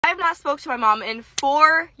have not spoke to my mom in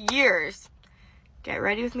 4 years. Get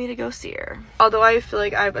ready with me to go see her. Although I feel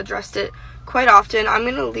like I've addressed it quite often, I'm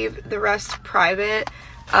gonna leave the rest private.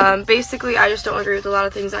 Basically, I just don't agree with a lot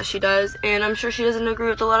of things that she does, and I'm sure she doesn't agree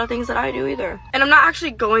with a lot of things that I do either. And I'm not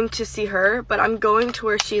actually going to see her, but I'm going to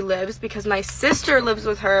where she lives because my sister lives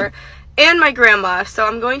with her and my grandma, so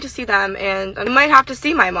I'm going to see them, and I might have to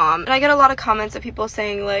see my mom. And I get a lot of comments of people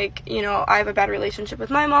saying, like, you know, I have a bad relationship with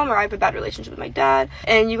my mom, or I have a bad relationship with my dad,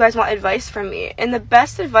 and you guys want advice from me. And the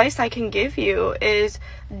best advice I can give you is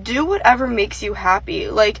do whatever makes you happy.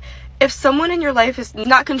 Like, if someone in your life is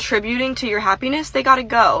not contributing to your happiness, they gotta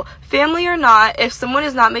go. Family or not, if someone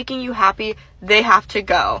is not making you happy, they have to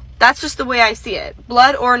go. That's just the way I see it,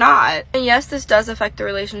 blood or not. And yes, this does affect the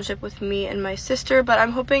relationship with me and my sister, but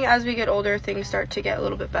I'm hoping as we get older, things start to get a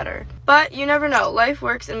little bit better. But you never know. Life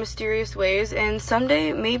works in mysterious ways, and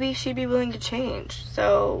someday maybe she'd be willing to change.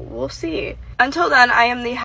 So we'll see. Until then, I am the